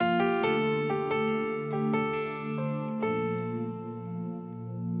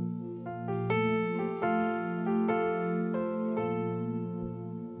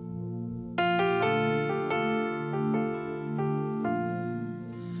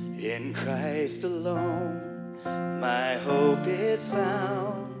In Christ alone, my hope is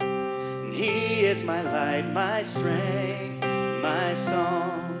found. And He is my light, my strength, my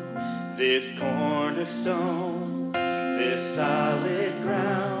song. This cornerstone, this solid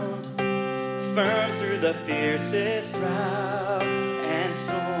ground, firm through the fiercest drought and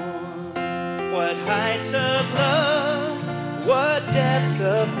storm. What heights of love, what depths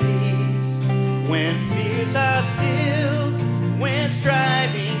of peace, when fears are stilled, when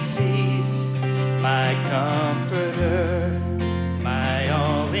striving cease. My comforter, my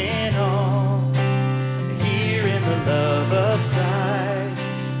all in all, here in the love of Christ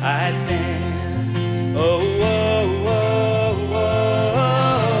I stand. Oh, oh, oh, oh,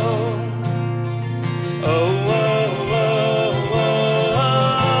 oh, oh, oh, oh.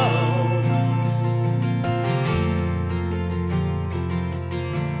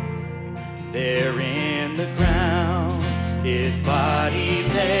 There in the ground His body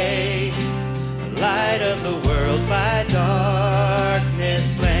lay, light of the world by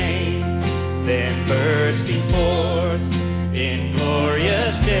darkness slain, then bursting forth in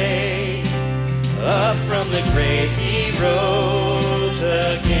glorious day, up from the grave He rose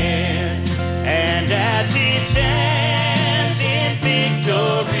again. And as He stands in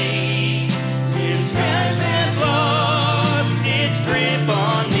victory, since death has lost its grip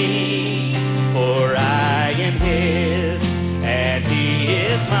on me, for I am His and He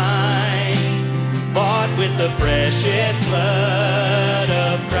is mine, bought with the precious blood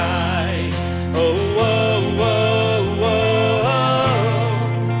of Christ. Oh, oh, oh, oh, oh,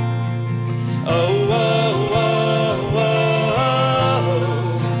 oh, oh, oh, oh,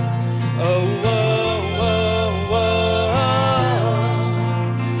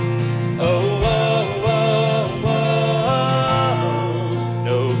 oh, oh, oh, oh.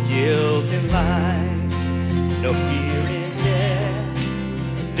 No guilt in life, no fear in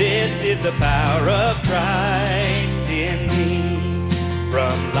death. This is the power of Christ in me.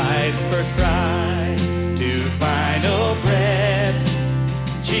 From life's first cry to final breath,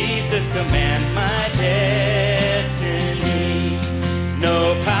 Jesus commands my destiny.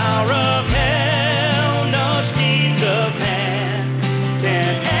 No power of hell, no schemes of man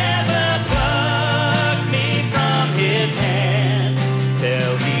can ever pluck me from His hand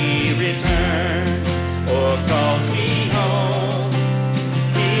till He returns or calls me home.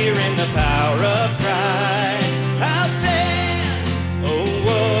 Here in the power of Christ I'll stand. Oh,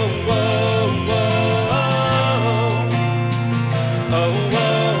 oh, oh, oh, oh, oh, oh,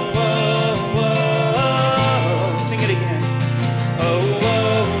 oh, oh. Sing it again. Oh, oh,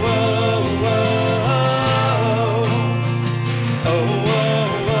 oh, oh, oh, oh,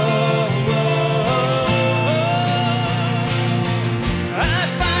 oh, oh. I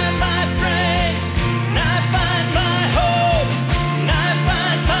find my strength, and I find my hope, and I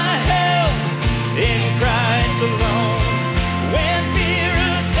find my help in Christ alone. When fear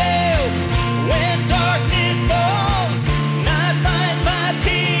assails, when darkness falls, and I find my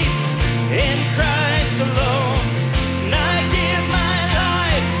peace in Christ alone. And I give my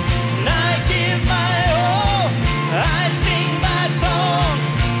life, and I give my all. I sing my song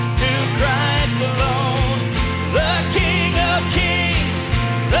to Christ alone, the King of Kings,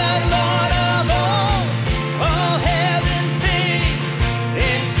 the Lord of all. All heaven sings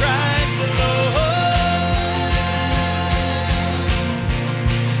in Christ alone.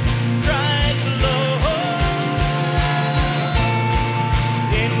 Christ alone.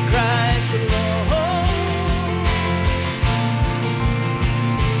 In Christ alone.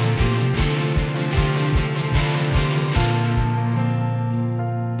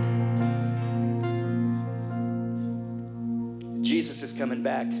 Jesus is coming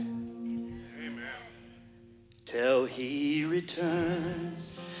back. Till He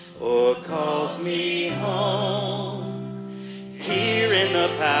returns or calls me home. Here in the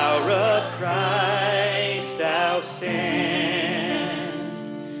power of Christ I'll stand.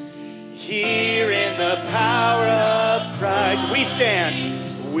 Here in the power of Christ we stand.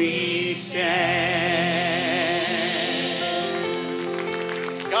 We stand.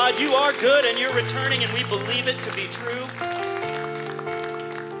 God, You are good and You're returning, and we believe it to be true.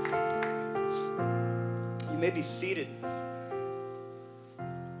 You may be seated.